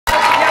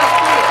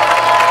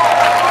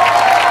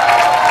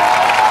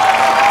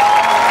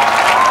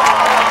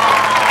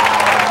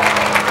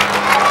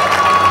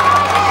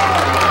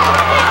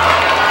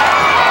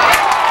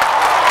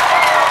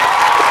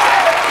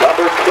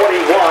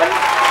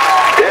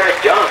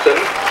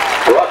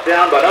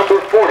down by number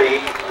 40,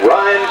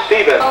 Ryan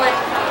Stevens.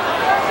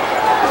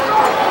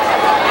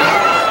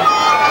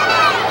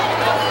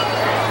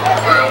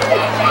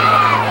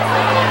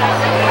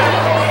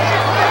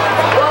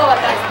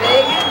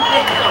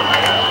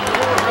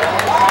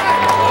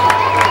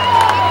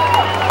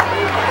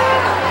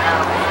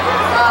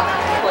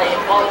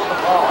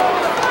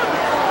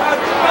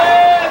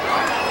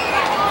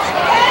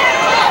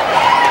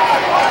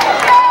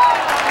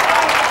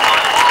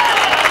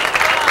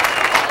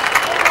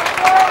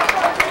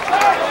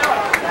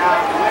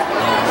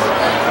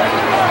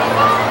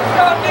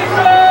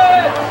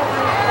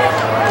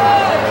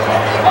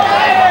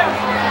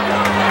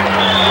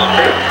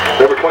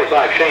 Number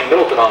 25, Shane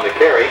Middleton on the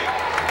carry.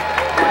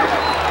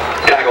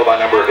 Tackled by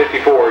number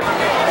 54.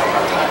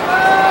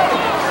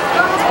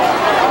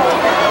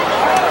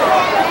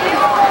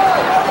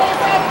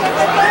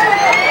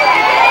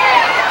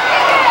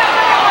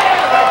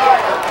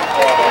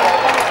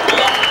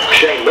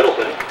 Shane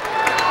Middleton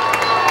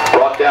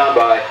brought down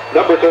by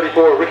number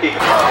 34, Ricky.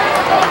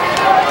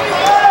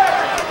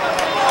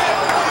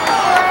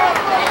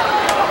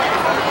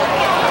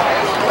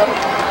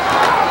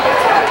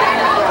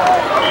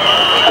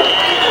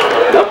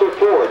 Number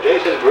 4,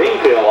 Jason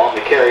Greenfield on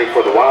the carry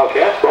for the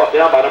Wildcats, brought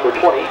down by number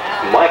 20,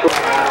 Michael.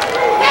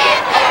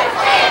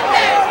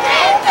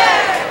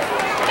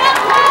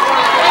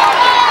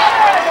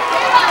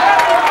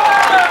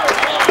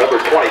 Number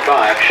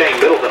 25, Shane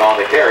Middleton on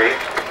the carry.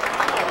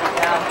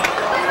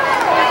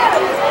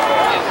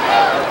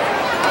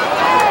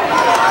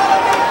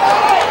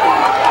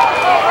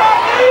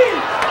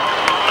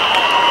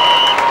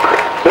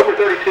 Number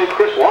 32,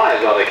 Chris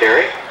Wise on the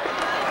carry.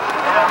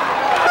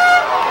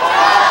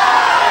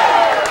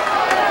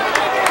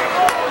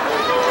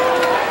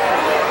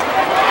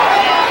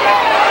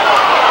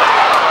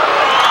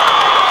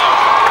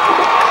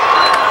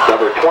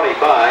 Number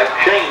 25,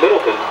 Shane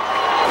Middleton.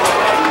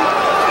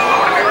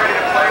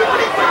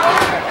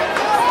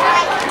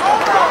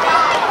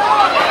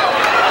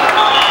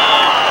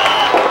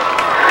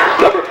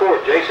 Number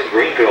 4, Jason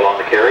Greenfield on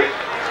the carry.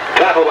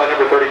 Tackled by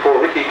number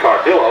 34, Ricky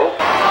Cardillo.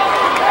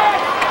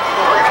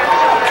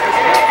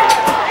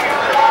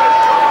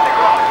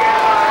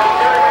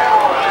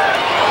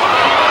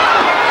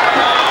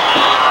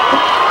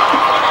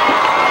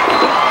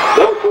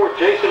 Number 4,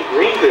 Jason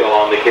Greenfield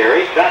on the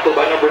carry. Tackled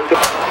by number 3.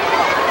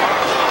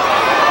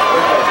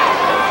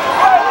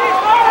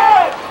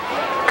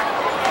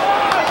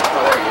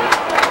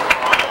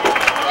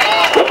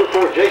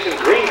 Jason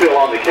Greenfield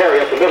on the carry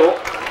up the middle.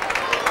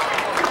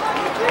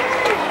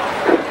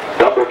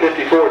 Number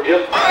 54,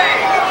 Jim.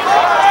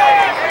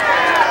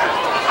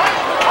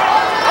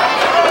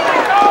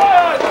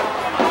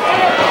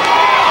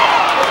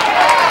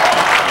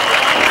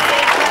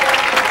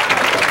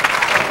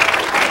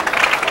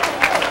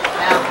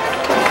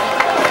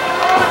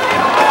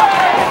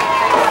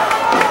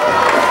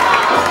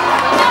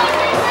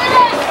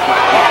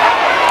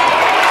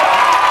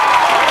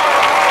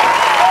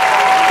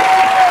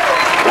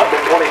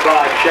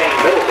 Shane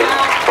Middleton.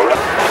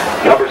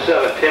 Number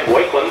 7, Tim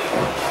Wakeland,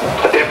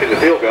 attempting the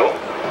field goal.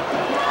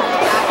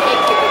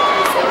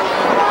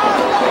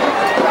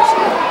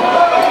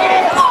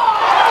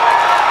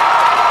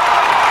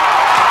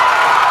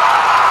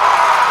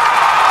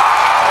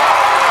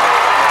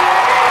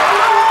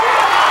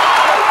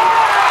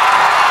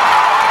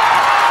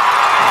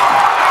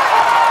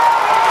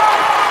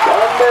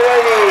 Number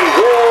 80,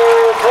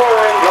 Will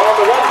Torrens on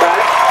the run back.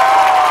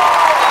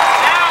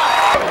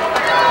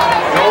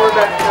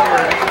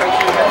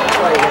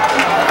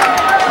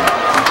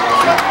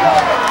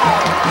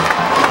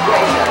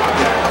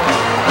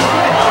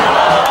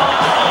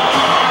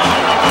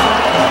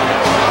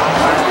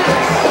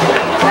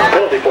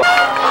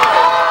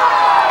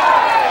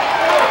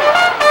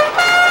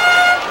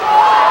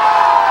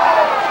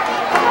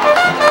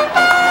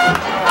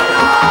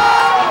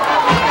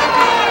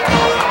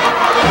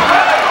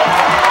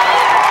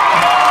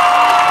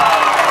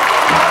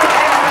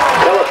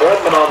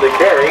 On the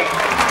carry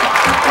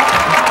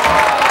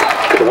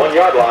to the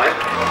 1-yard line.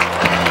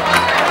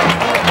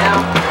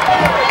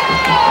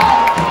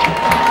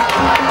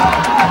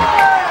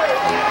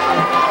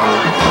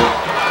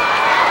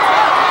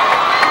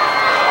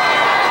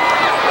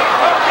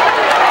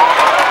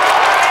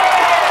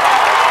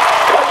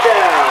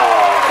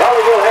 Touchdown,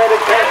 Colleyville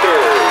Heritage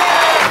Panthers.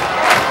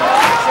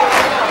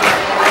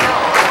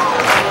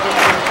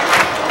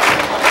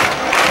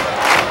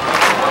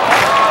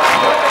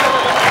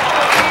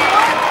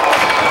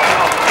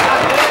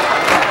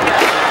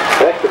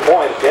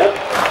 Point attempt.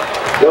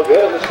 No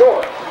good in the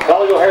score.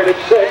 Colleyville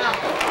Heritage 6.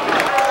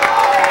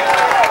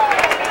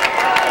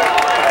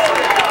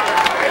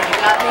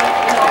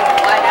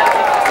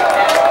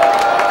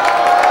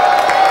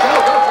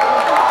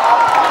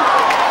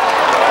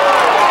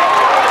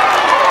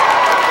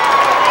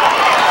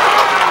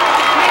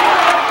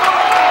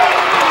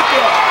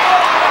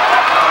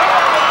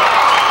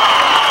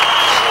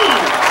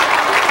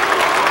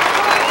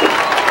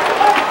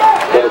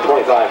 Number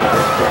 25.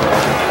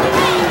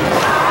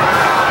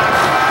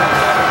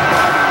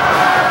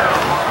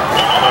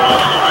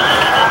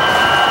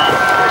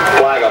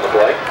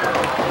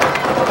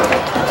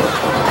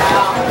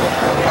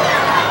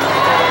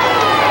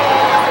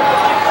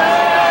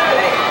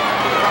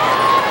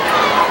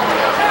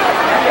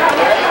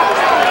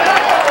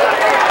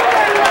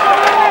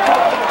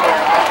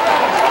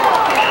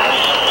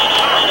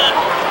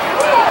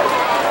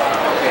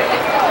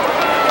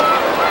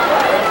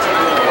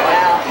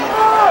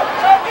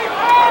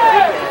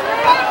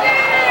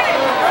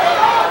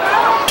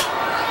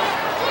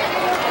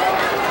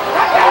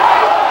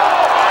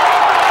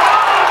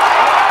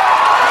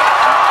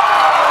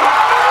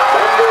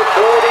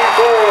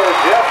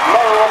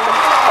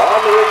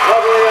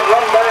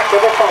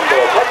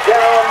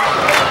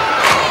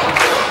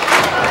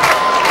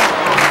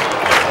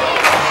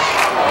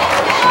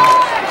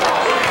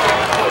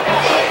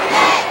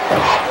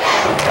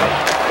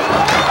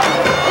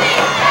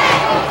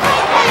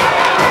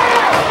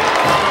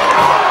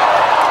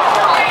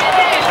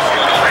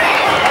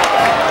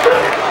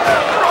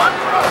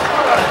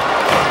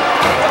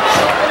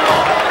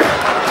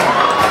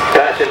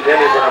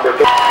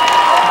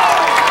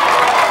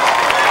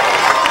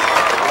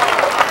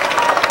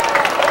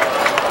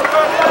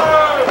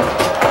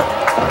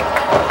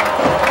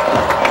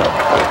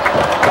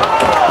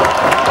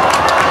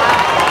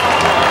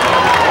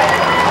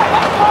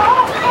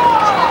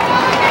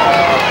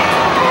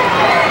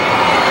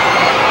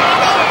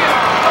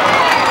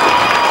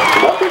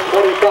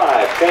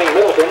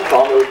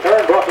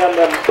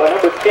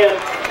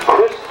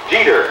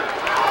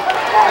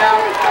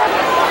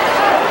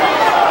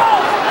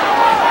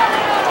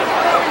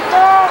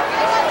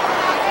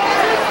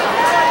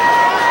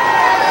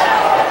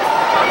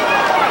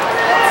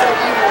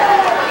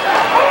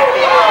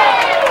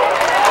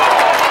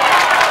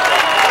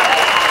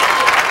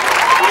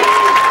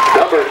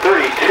 Number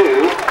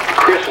 32,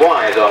 Chris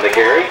Wise on the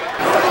carry.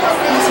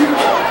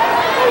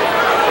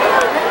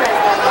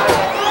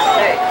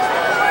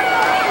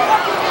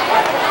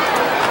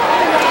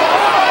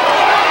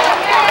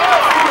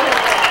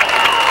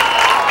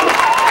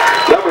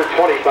 Number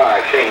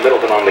 25, Shane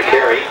Middleton on the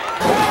carry.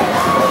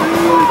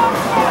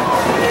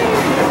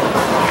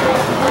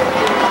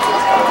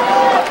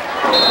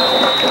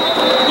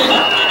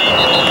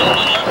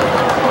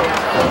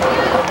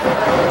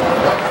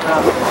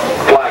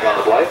 Flag on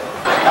the play.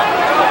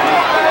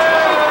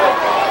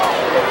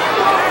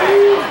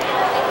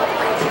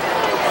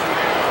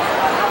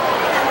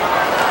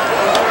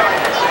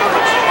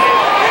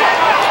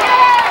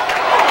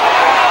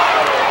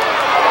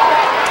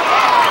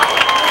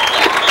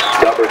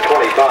 Number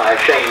 25,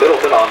 Shane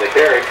Middleton on the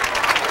carry.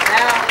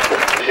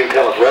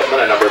 Ellis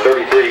Redmond and number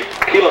 33,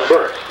 Keelan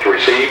Burks to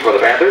receive for the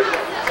Panthers.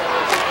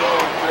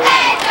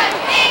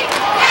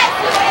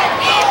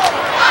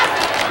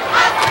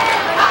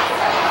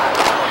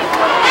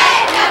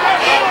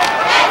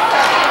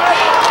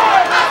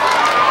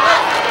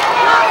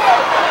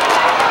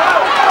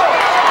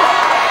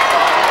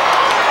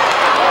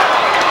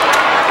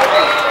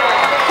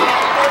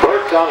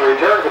 Burks on the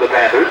return for the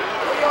Panthers.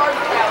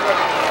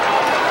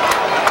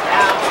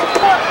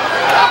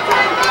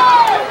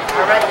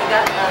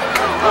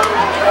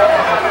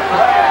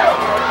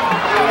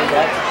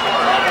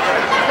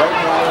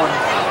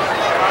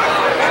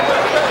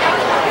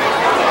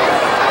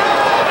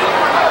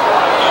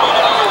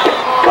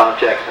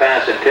 Conchek's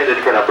pass intended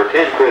for number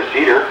 10, Chris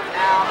Jeter.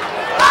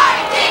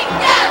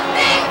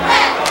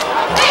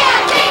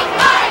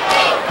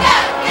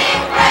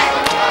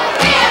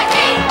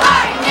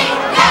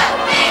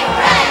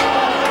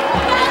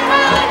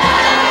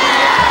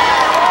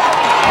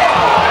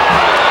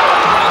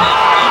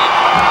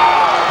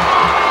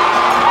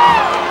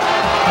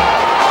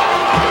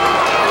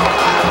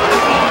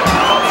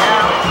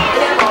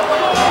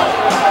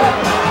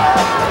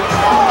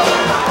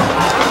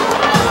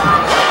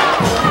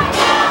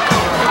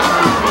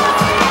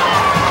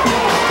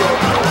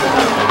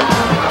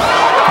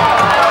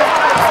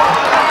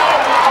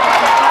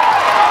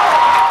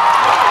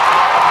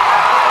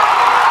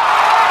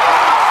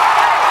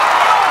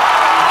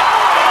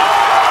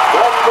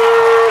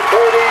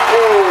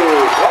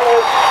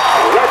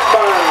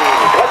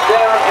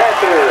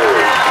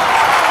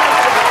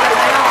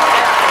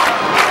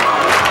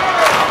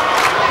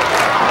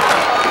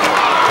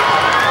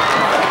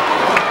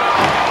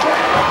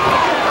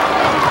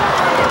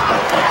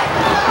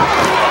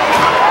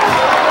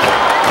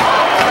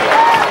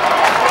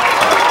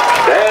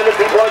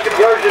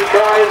 Conversion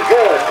try is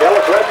good.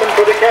 Ellis Redmond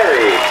for the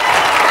carry.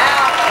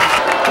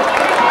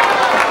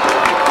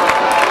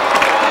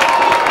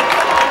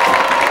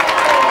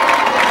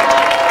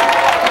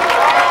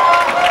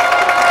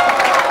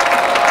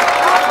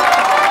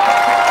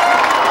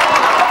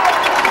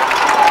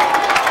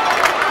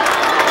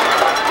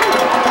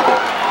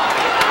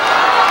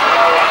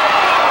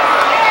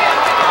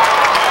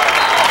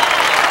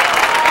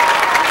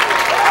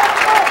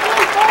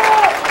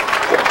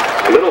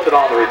 Middleton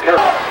on the return.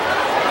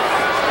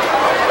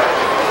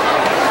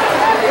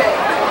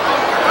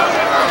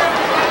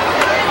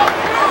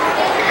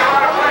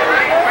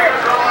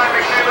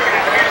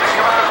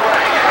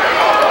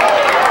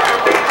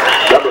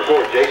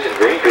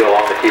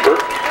 On the keeper.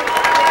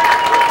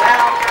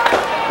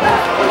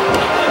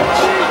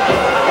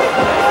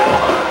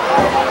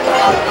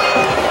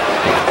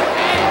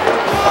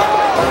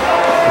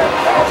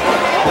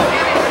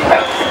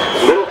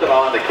 Middleton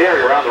on the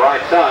carry around the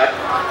right side.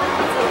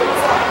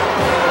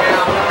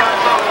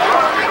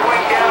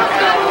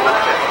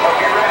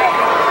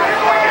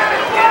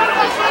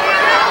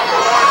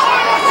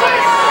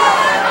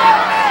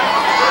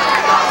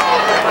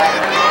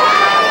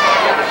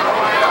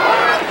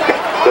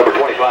 Number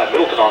 25,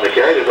 Middleton on the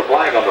carry. There's a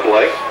flag on the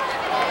play.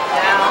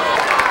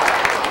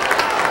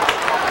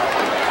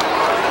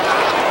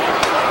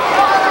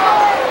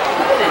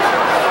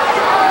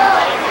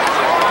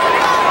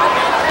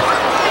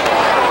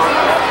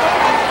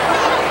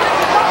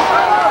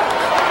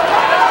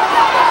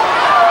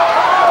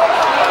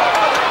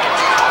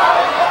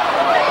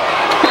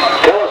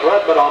 Ellis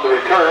Redmond on the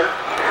return.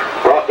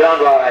 Brought down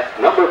by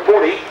number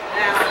 40,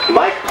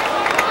 Mike.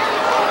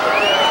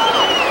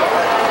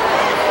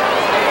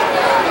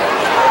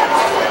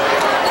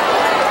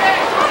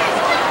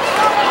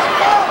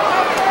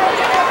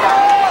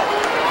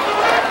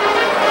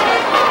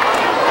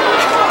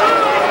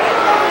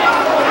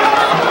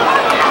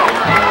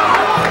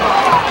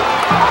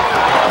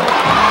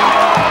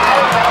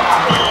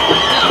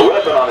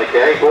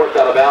 Carry forced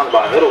out of bounds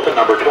by Middleton,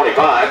 number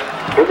 25.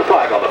 With the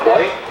flag on the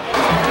play.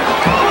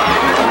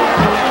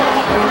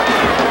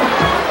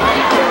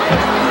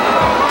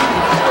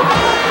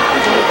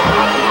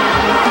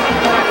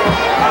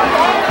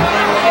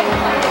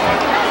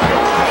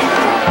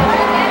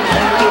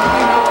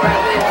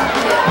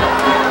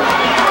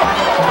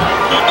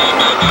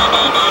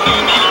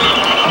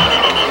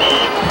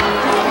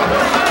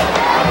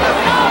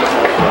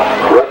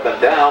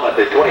 Redmond down at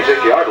the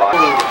 26-yard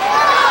line.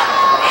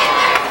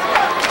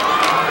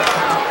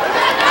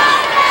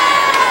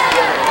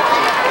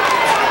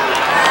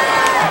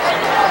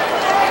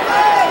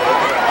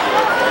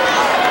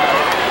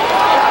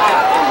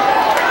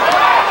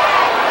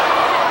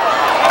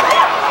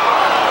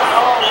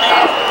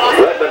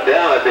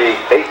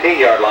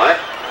 18-yard line.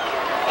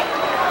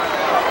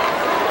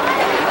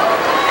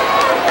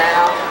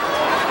 Now,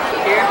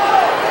 here.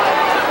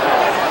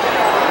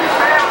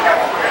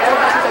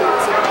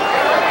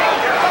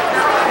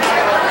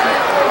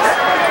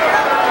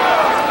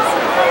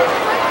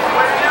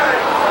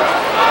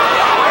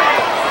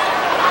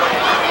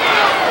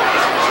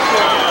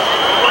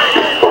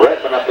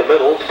 Redmond up the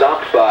middle,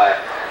 stopped by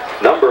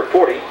number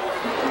 40,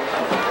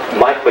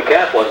 Mike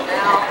McCaslin.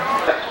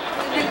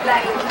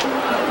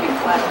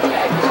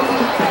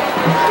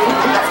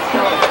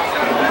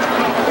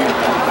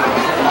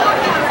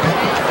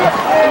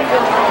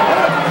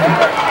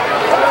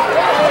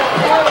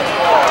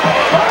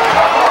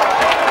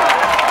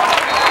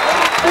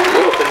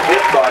 Wilson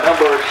hit by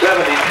number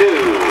 72,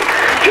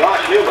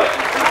 Josh Newman.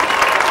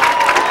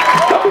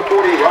 Number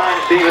 40, Ryan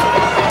Stevens.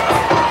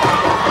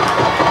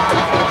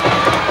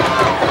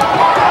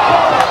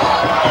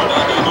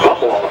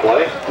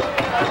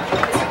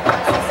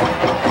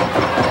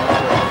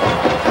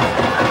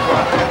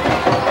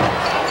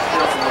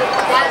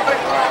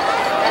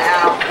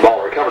 Ball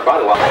recovered by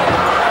the line.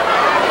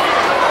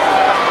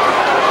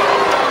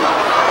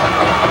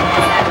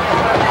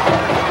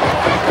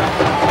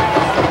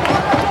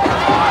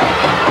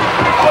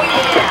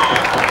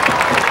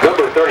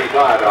 Number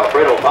 35,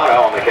 Alfredo Mata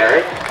on the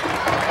carry.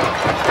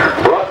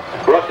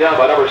 Brought down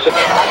by number 6.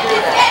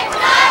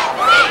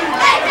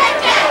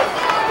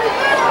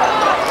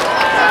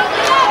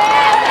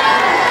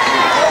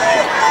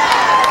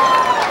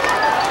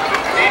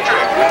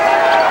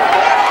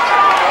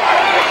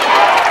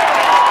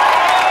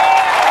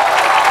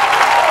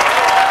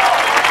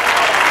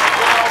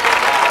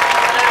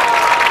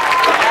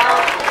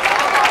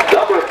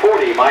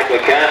 Mike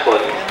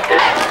McCaslin.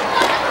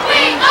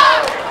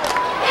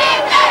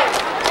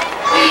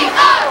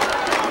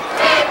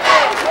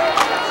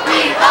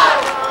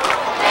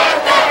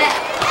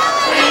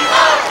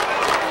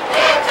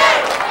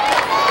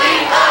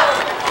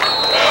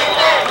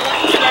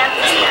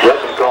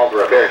 Redmond called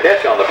for a fair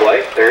catch on the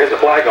play. There is a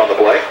flag on the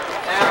play.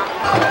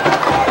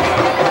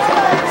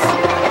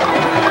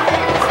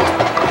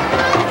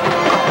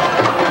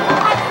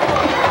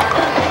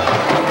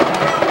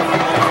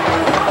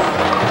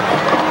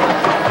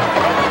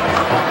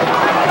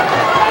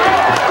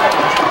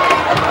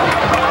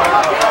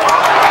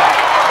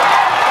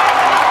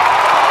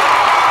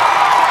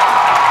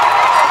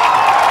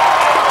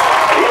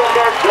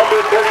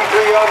 Number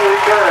 33 on the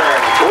return.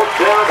 Fourth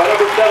down by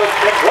number 7,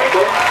 Nick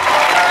Wakeland.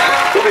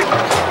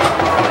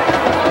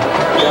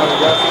 Down the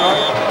left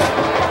side.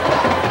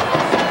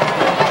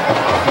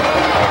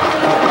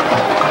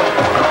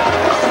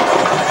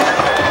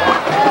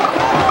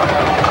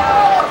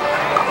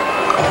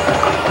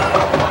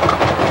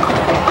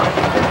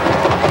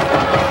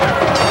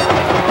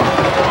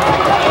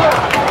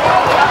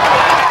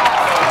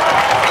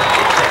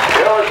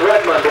 Dallas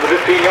Redmond to the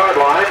 15-yard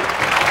line.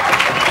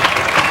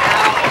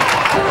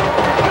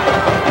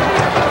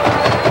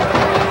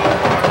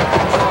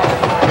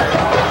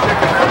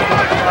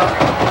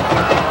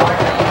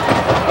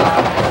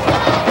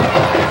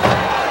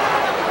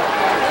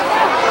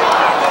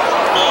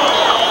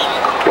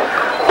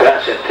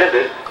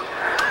 Intended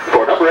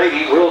for number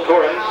 80, Will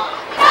Torrens.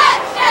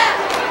 Touchdown!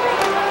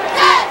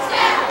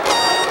 Touchdown!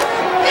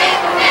 Keep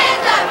your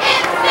hands up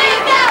and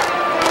stand up!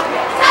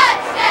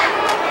 Touchdown!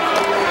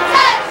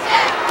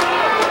 Touchdown!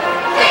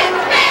 Keep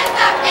your hands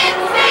up and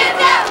stand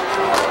up!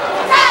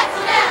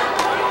 Touchdown!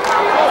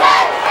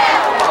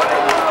 Touchdown!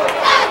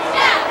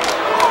 Touchdown!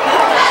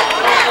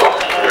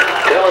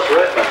 Dallas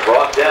Redmond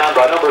brought down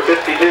by number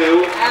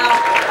 52.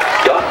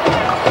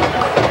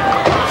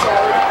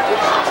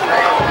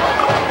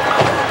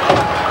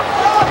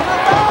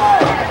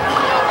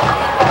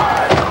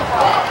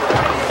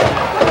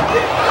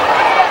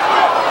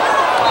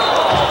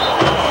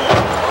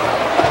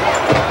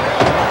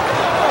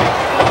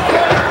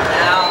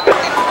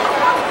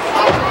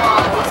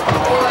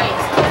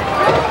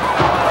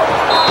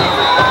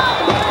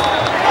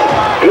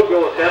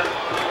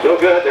 No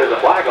good. There's a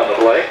flag on the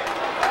play.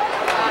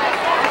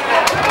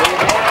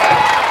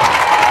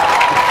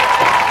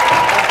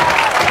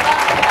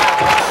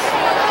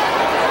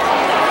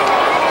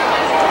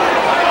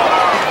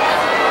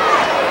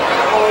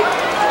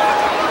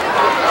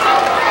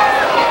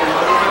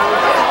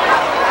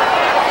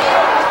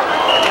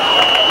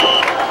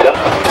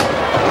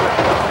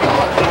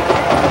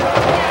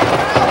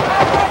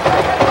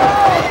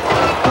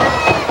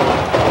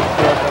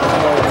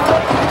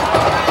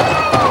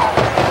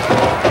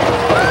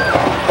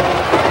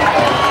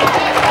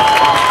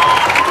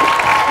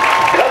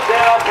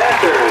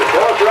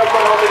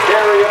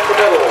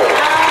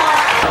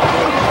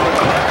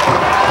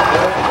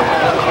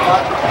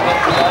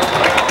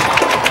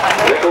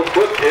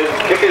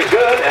 Kick is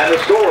good, and the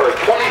score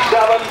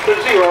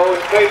 27-0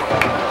 in favor.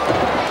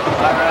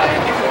 All right.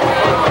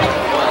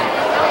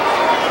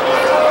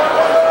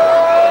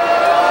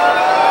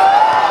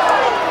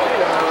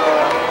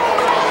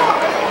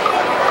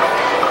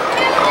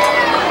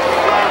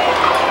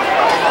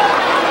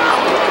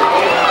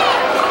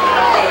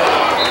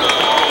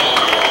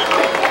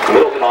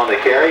 Middleton on the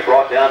carry,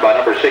 brought down by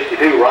number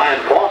 62,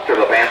 Ryan Foster of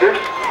the Panthers.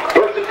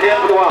 1st and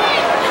 10 for the Wild.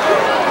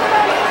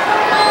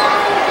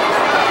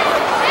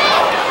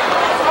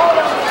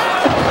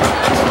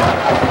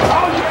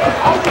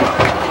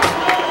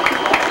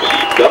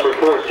 Number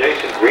 4,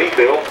 Jason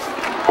Greenfield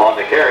on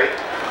the carry.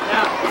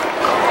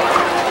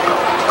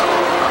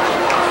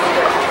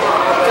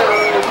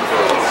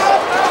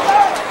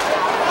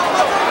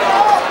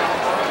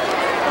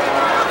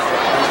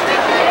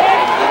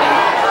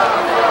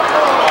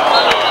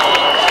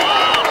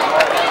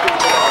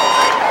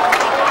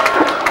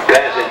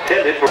 Pass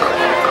intended for...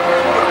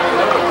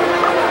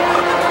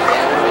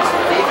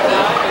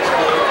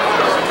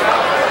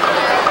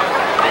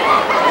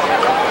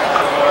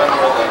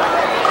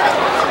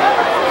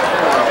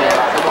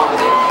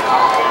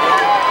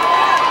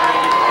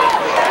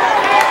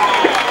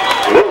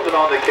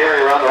 on the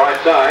carry around the right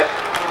side.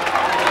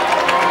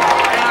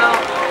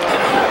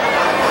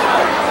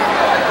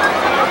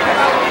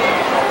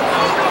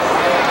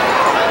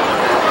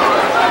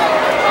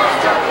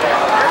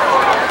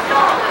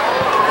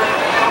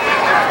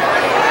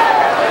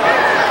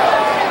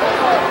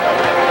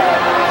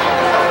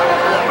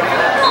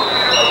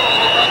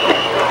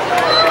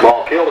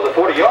 Ball killed at the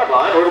 40-yard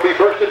line, where it'll be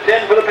 1st and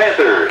 10 for the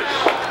Panthers.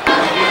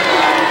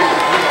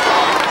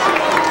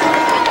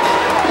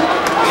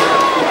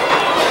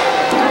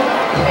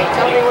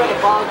 Tell me where the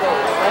ball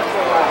goes. Left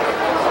or right?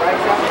 Right,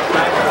 John?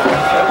 Right.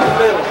 The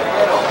middle.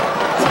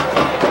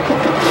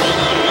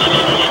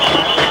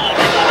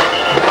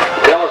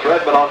 Dallas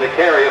Redmond on the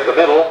carry of the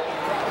middle.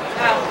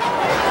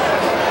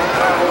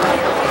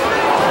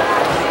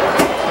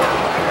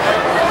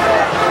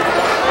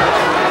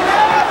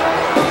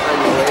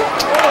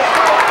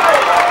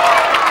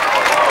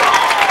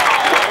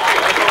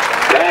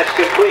 Pass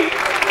complete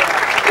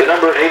to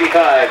number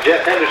 85,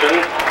 Jeff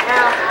Henderson.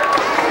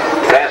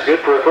 Pass good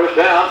for a 1st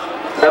down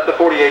at the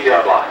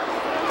 48-yard line.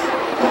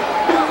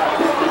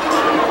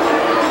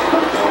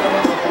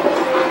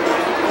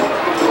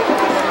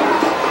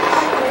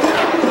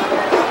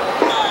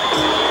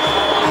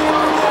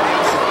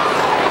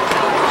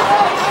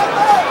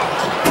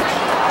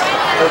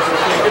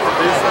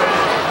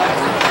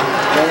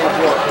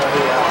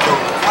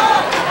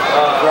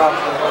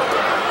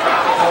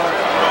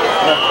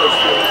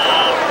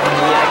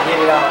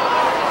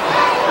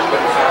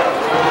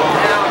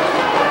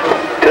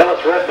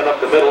 Dallas Redmond up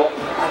the middle,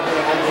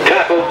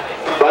 tackled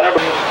by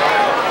number...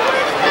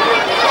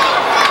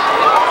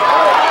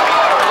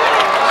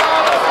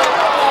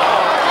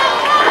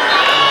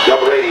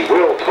 Number 80,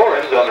 Will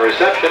Torrens on the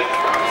reception.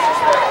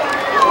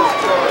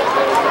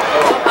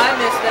 I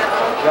missed that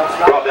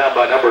one. Brought down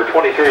by number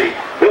 23,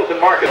 Milton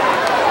Marcus.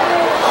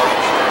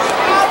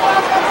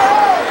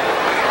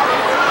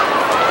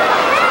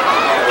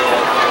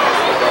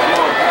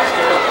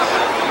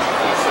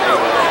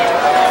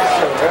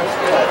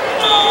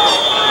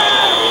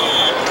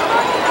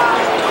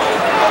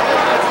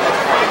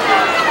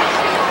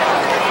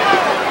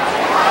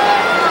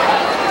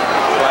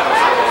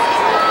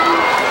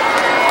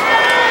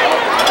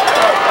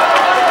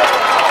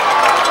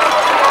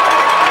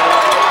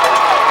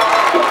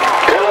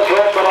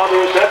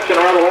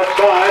 Around the left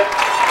side.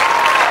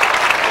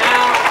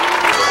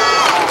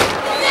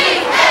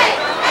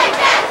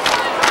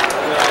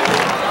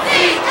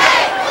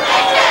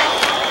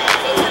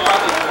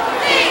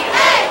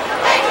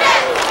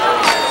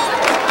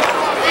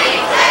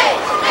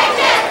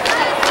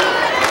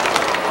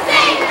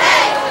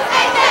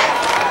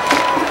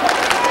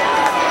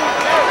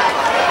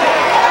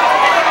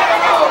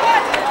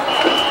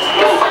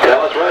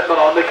 Dallas Redmond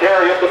on the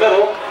carry up the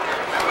middle.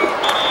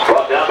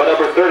 Brought down by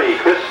number 30,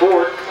 Chris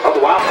Ford of the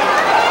Wild.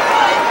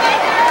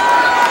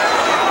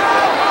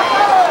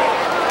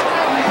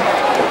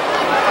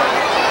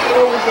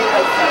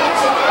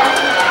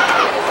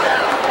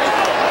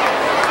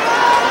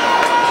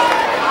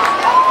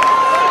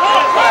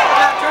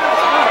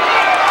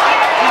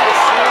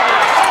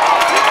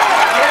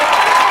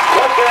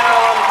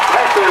 Touchdown,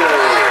 Panthers.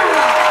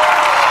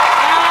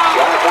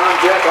 Got a time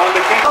check on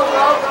the key.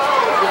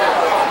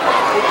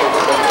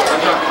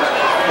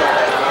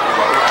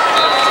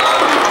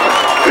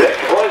 The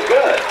extra point is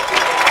good.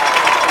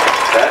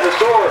 And the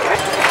score.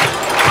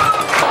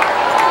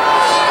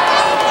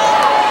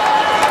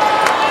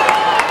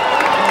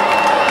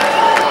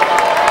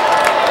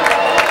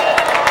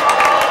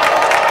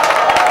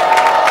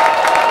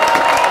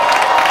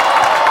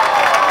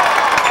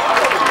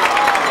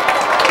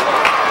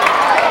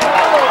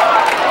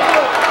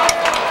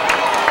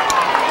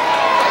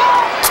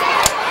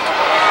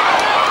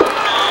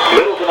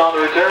 Middleton on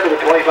the return to the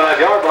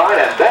 25-yard line,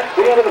 and that's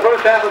the end of the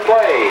 1st half of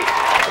play.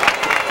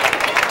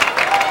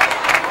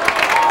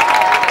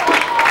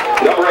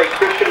 Number 8,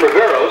 Christian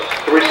Riveros,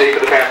 to receive for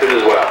the Panthers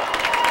as well.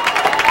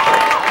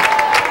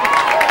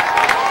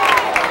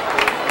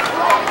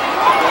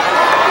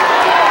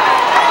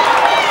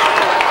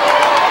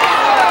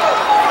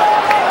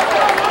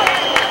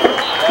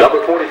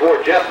 Number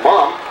 44, Jeff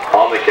Mom,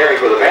 on the carry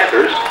for the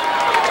Panthers.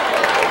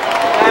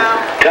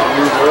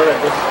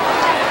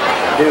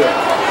 Do it.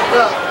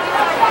 Look.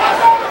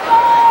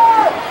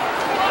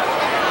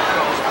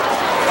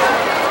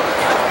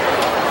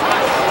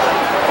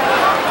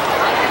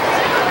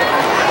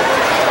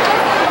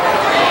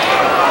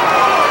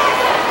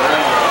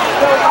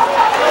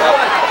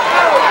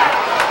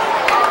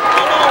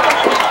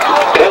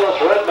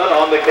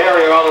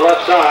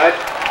 left side.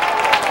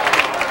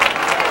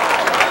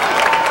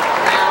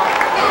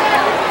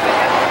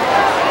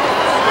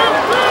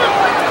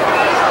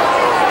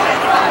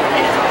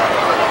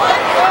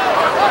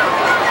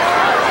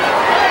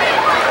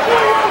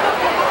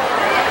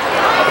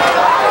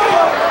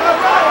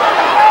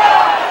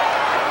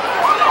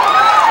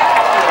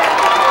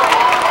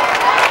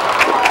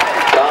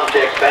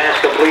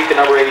 Pass complete to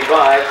number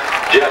 85,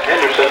 Jeff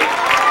Henderson.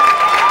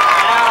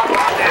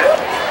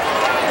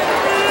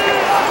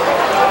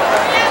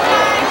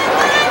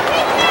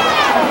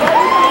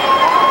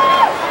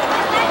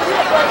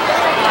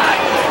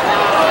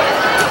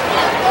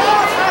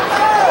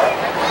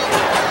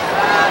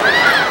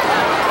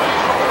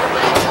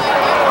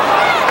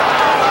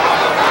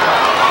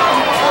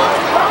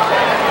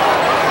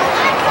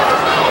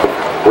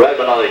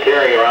 Redmond on the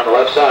carry around the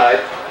left side.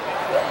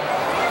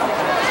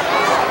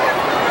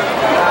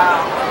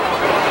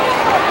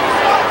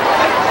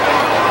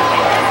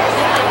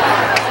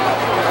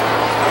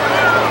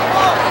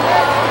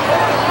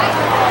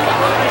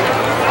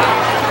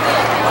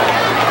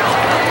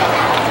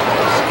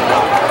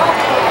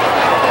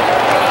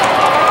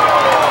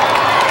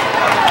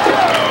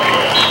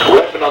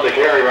 On the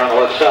carry around the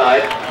left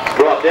side,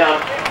 brought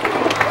down.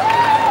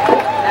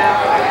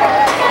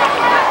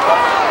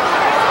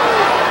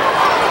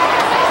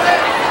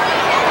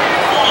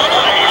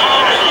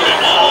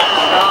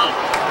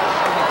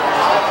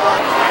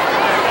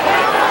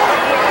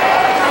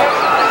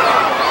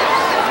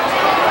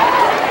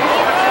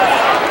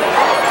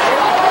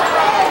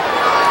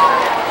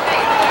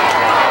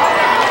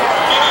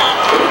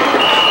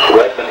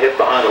 Redmond hit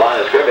behind the line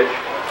of scrimmage.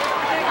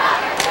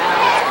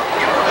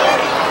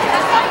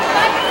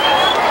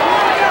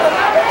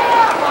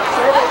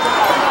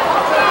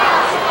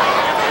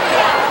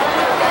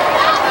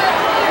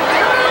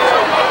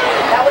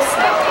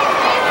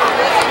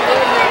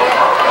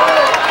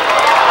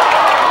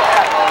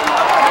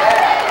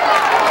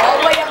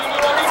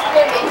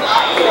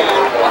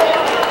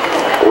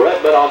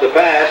 On the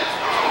pass,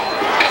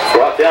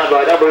 brought down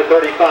by number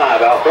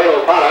 35,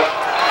 Alfredo Pana.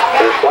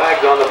 There's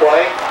flags on the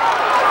play.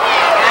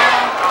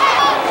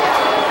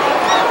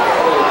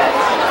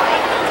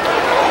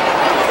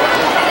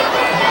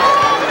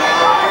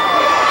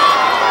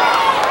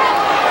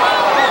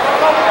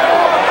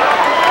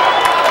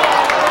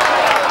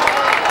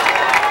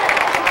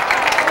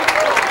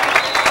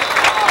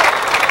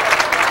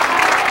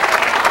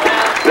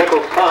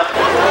 Nichols punt.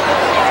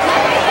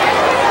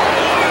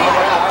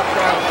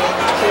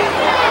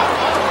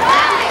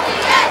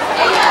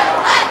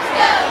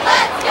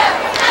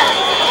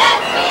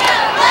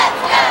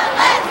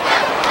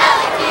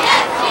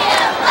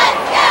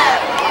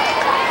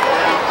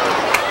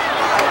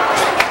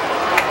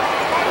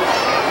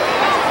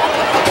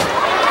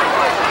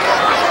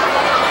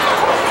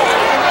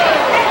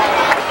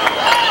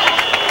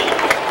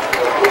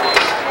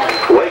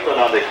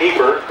 On the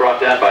keeper, brought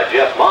down by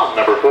Jeff Mont,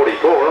 number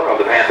 44 of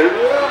the Panthers.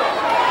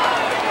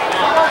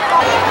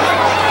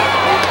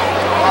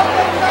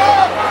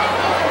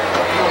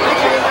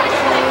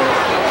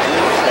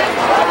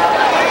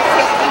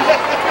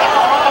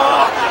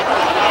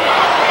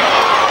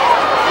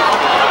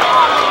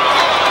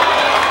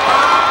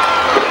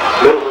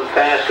 Middleton's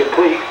pass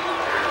complete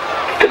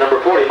to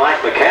number 40, Mike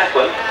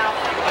McCaslin.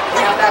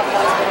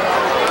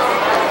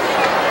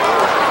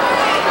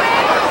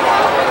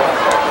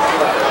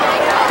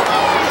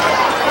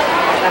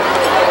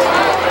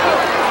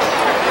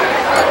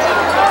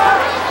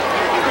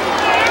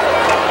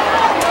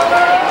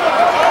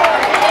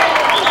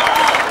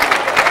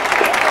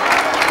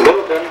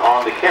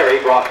 On the carry,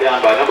 brought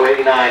down by number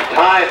 89,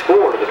 Ty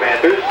Ford of the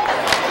Panthers.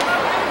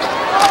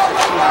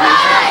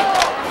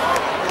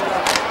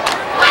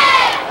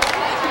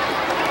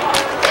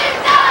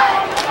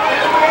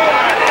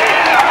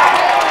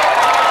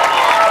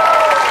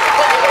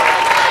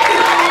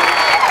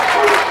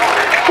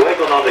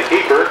 Wakeland on the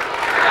keeper,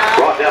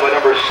 brought down by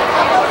number 6.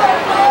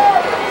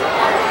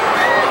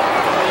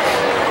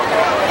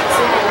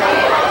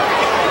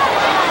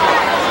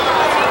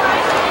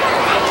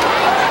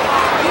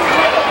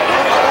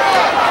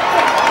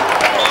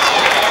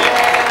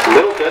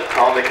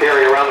 On the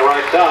carry around the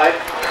right side.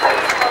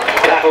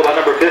 Tackled by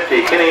number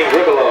 50, Kenny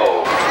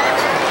Ribelow.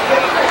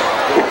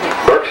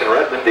 Burks and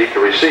Redmond deep to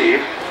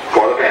receive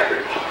for the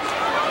Panthers.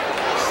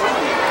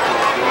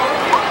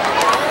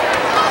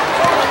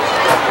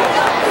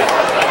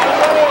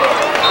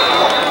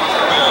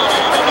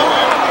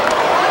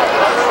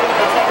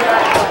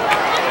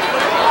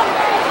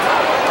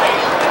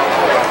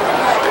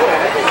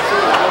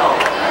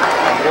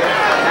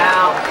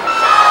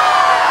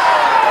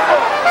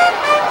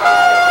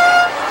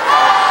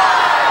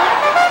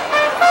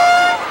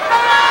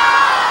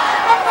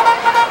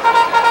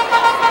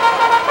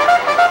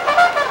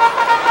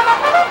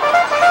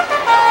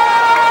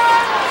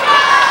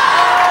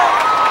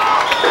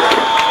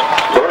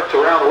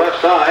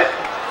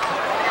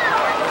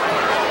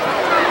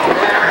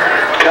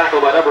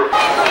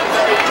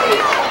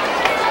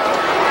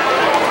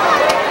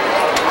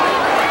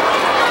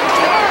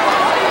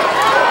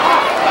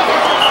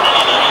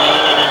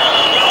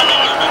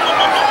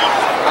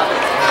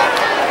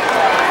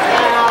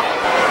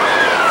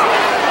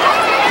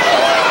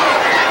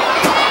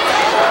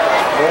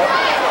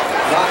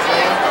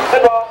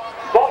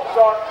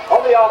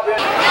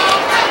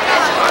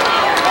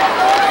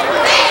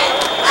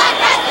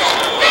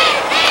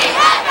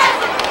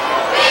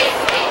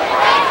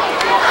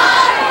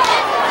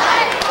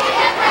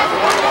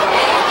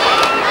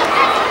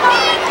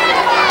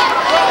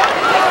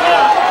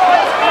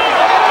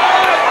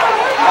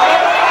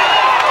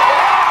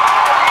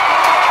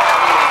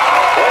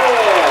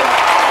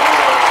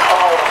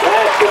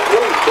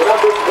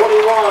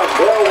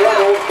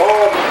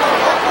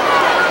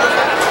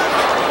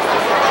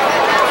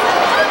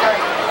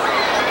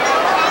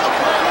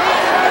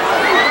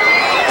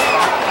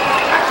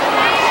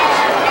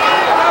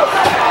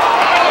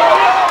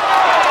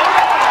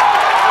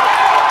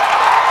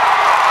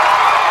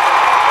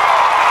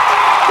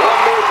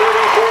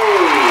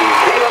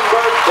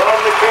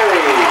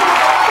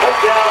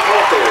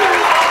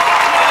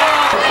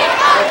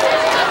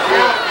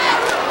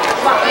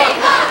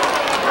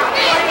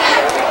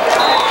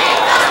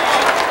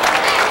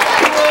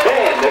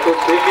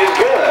 Kick is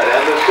good,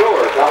 and the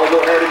score,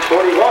 Colleyville Heritage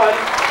 41.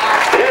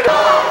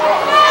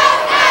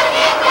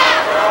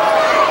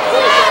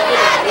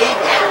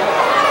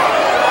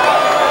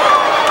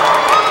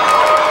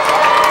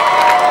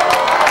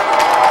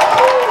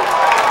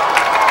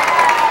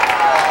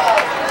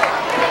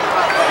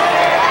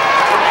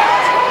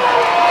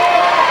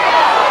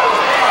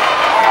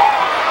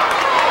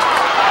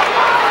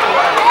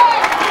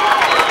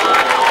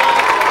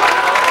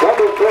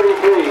 Number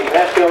 33,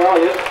 Pascal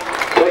Elliott,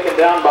 taken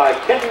down by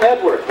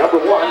Kennedale, number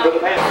 1 for the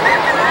Panthers.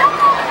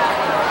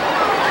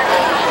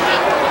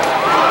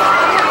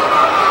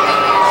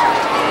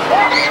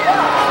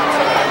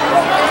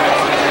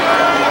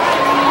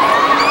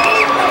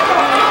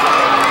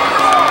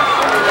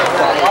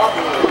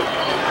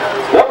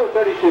 Number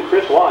 32,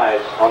 Chris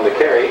Wise on the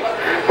carry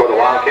for the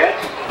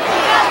Wildcats.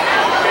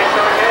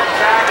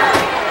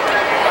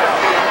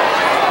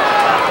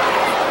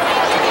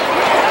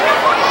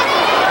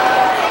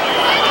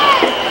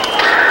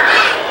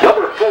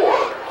 Number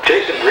 4,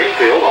 Jason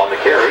Greenfield on the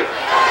carry.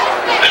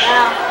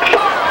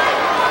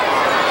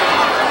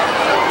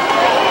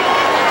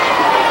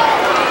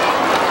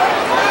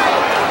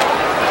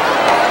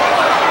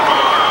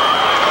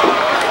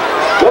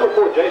 Number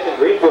 4, Jason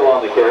Greenfield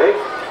on the carry.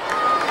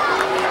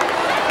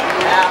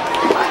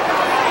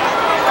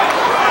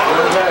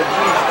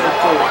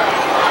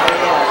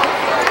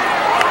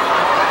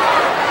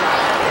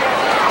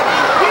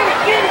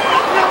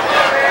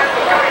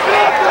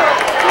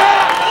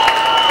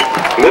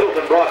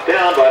 Middleton brought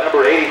down by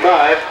number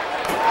 85,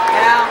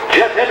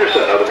 Jeff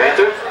Henderson of the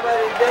Panthers.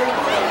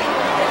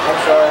 I'm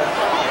sorry.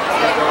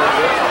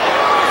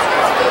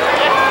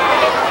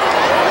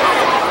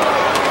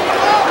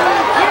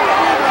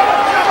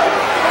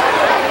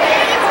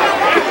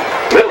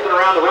 Middleton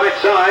around the right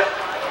side.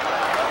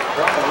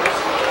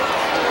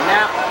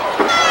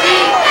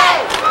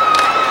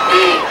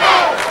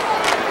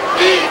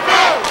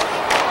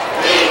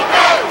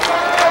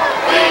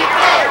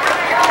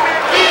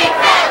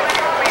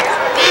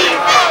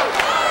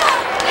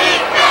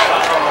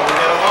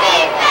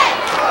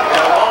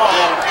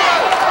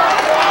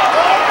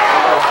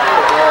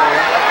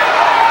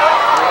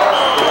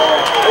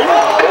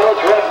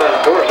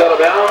 Forced out of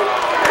bounds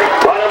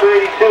by number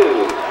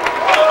 82,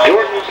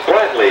 Jordan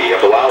Spradley of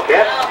the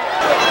Wildcats.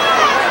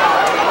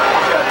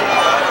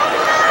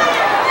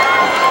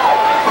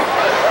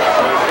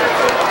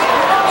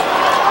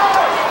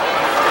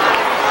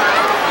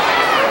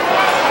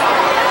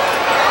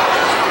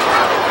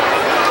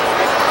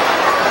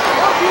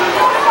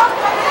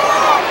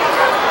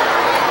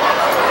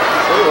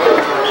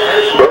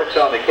 Burks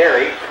on the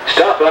carry,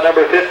 stopped by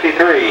number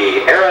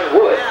 53, Aaron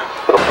Wood.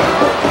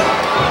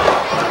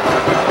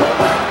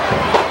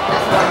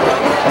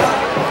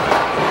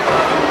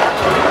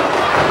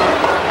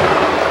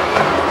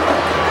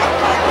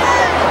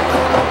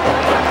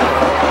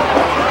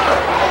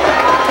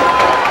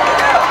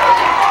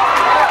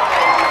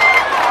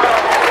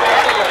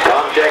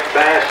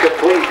 Pass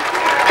complete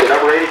to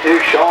number 82,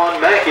 Sean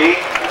Mackey.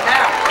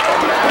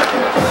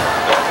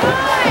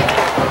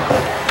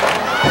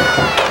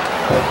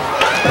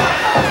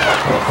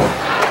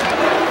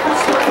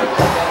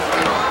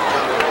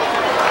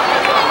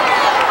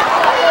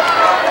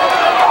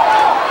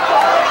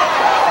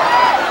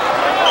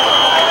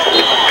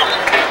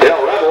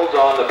 Dale Rebels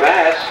on the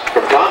pass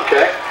from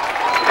Tomchek,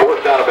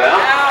 forced out of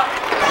bounds.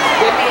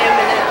 Give me a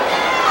minute.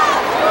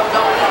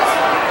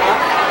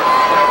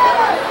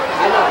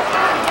 I know.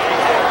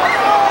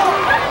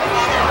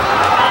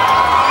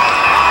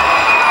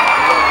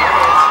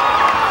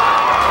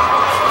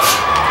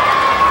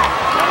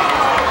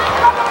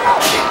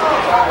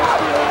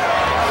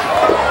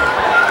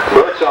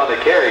 On the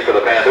carry for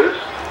the Panthers.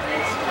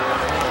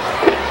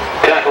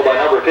 Tackled by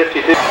number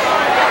 52.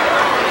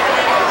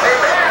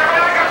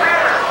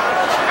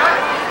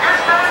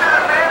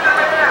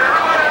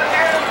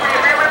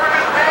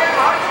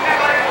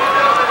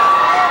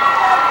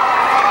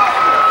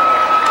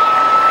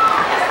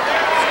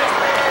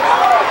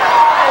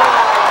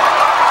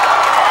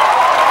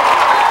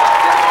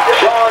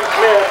 Sean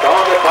Smith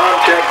on the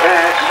Tomchek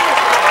pass.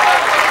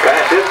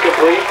 Pass is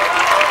complete.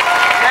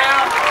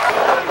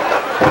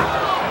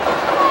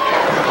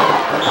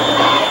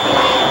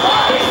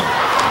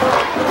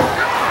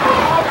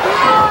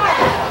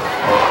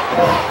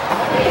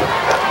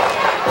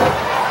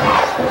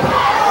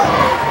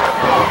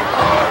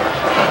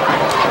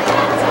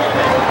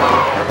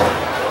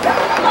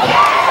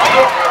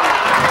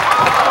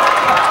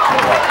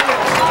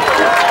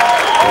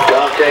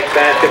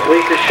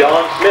 complete to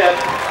Sean Smith.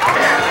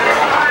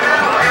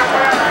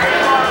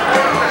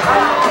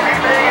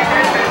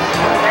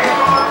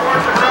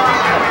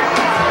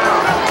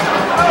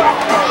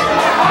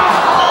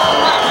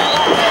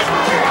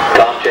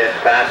 Tom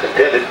Chance pass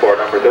intended for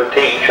number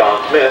 13,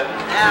 Sean Smith.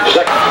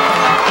 Second.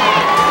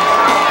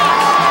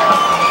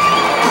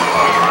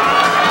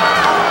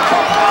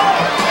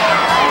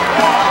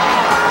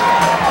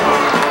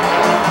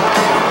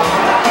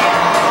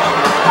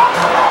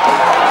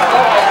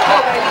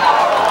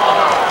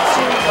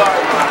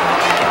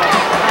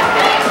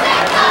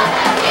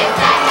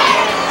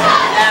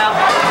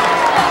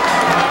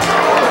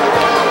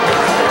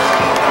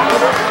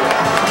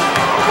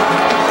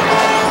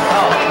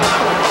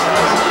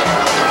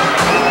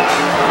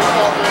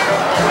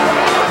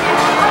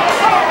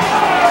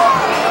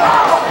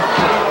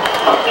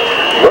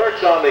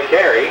 On the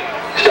carry,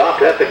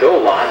 stopped at the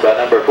goal line by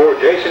number 4,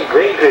 Jason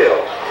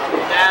Greenfield.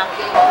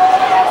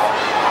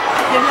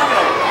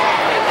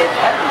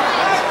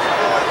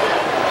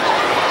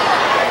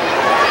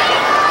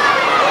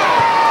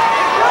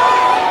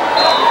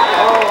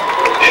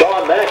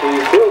 Sean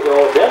Mackey's field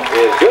goal attempt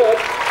is good.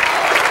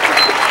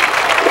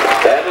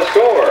 And the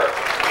score,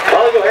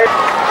 Colleyville.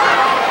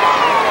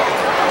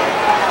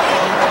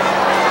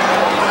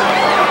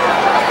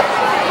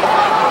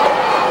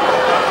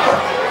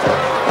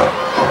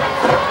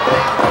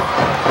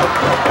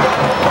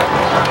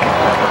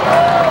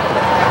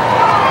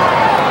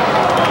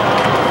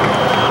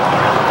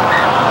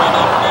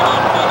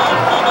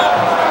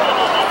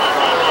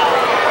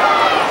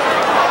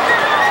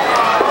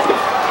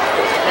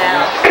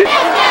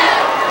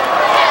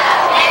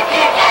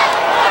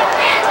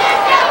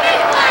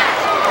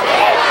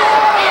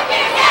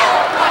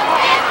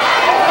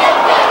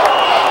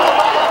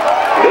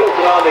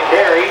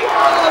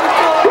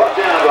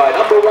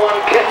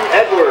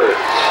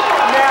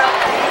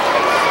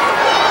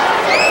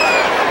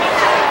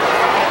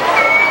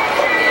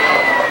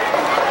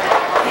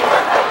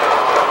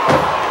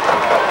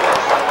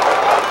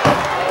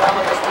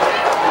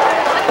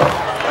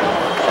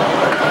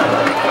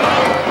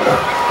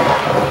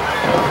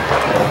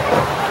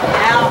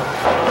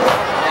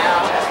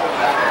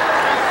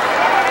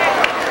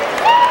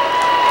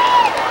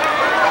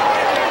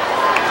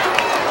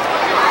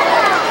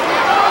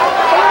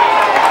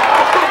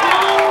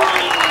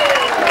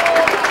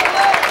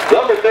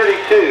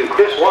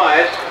 Chris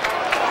Wise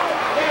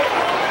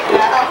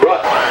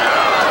brought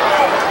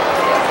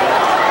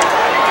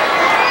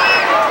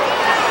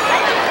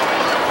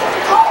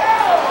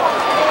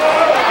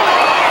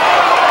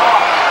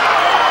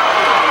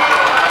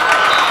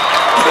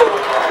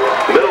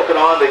Middleton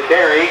on the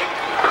carry,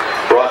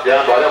 brought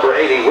down by number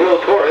 80, Will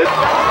Torres.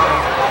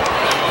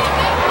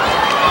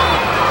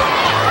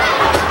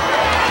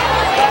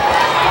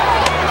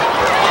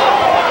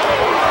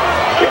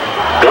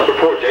 Number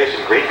 4,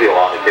 Jason Greenfield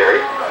on the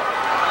carry.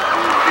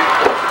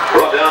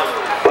 Brought down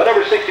by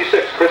number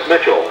 66, Chris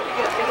Mitchell.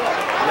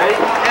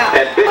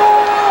 And big.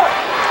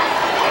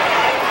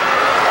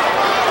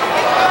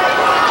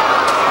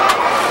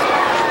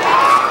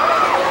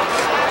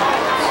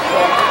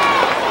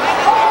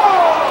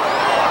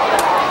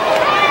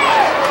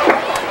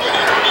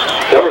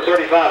 Number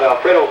 35,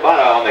 Alfredo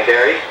Bada on the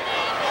carry.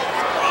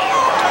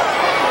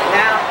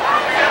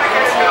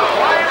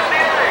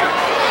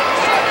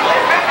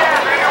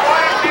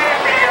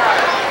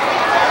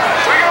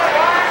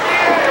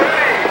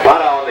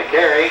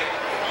 Carry.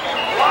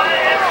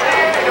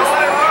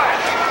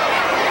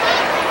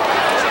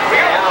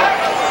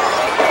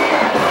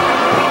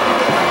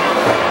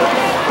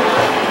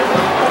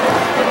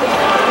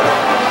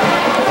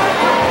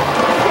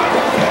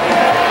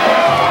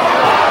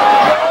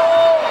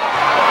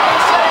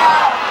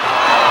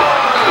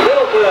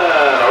 Middleton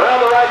around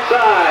the right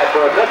side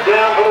for a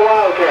touchdown for the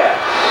Wildcats.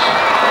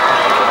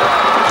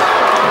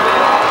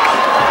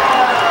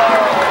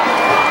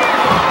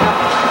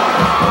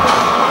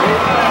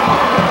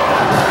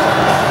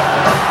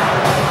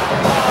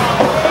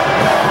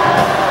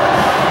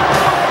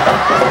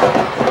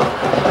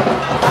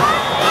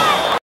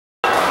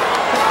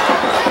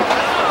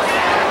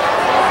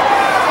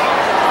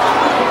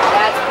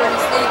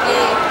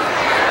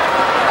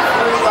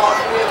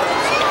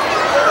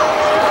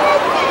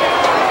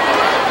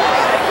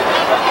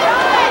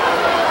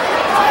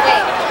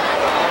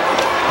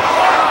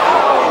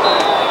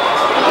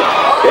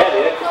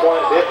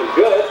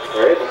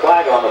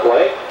 On the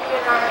play.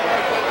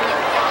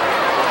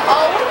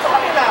 Oh, what are you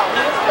talking about?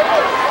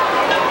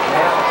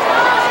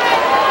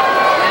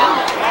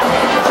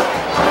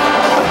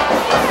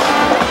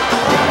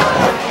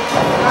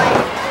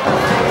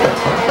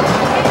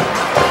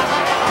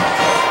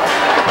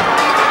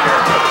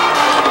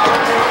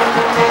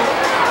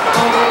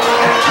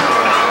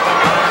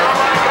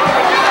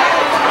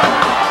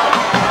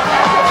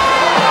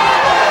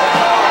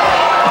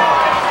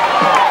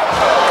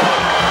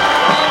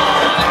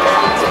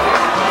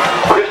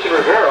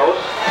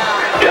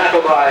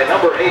 By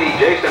number 80,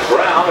 Jason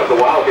Brown of the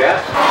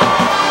Wildcats.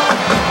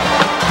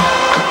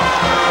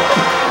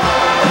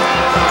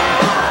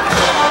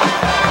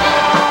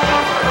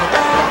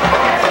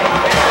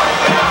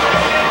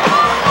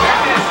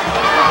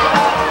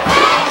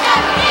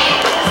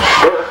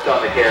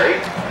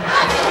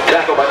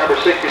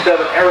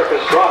 27, Eric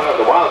Estrada of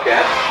the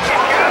Wildcats.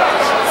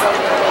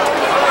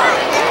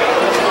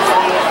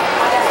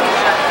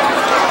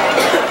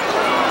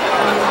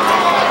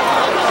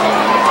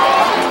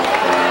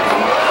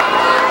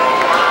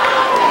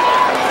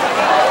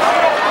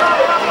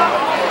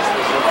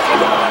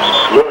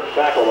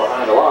 Tackle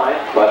behind the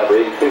line by number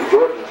 82,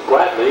 Jordan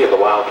Spradley of the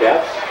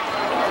Wildcats.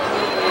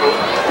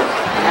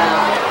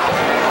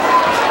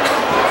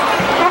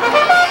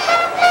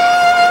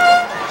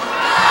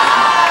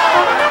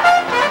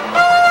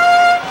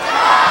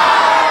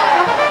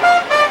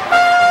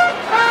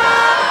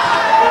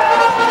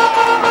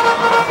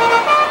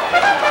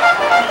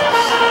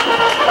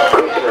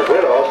 Christian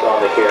Riveros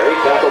on the carry,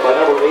 tackled by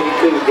number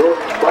 82,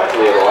 Jordan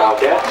Spradley of the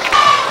Wildcats.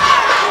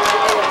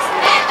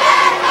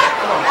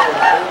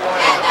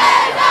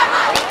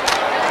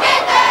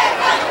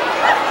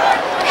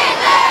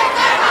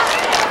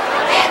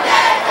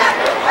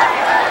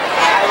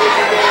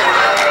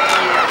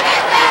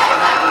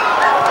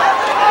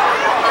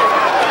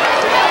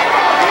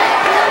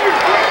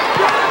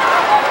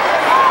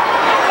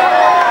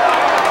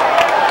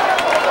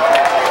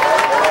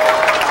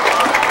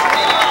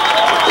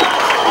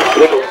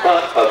 Little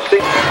punt of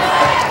 6.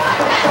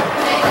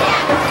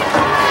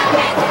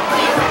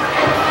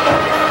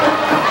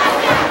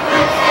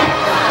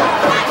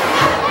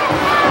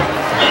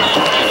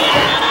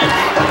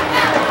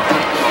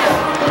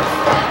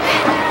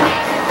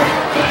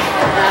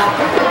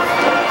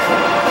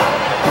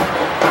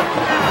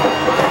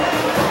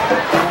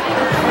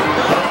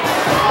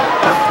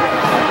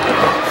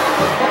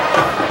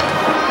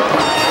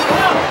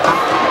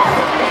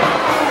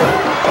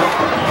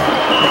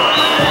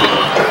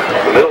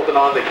 Middleton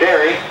on the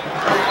carry.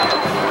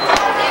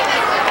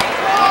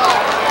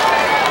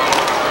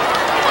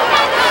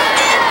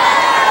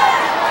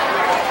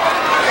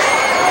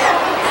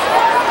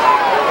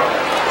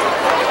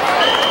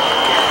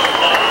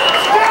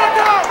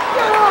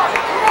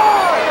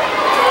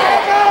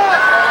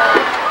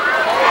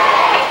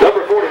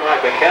 Number 40,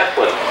 Mike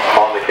McCaslin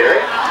on the carry.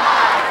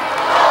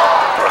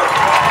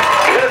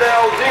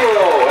 Kennedale 0,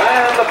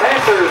 and the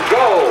Panthers go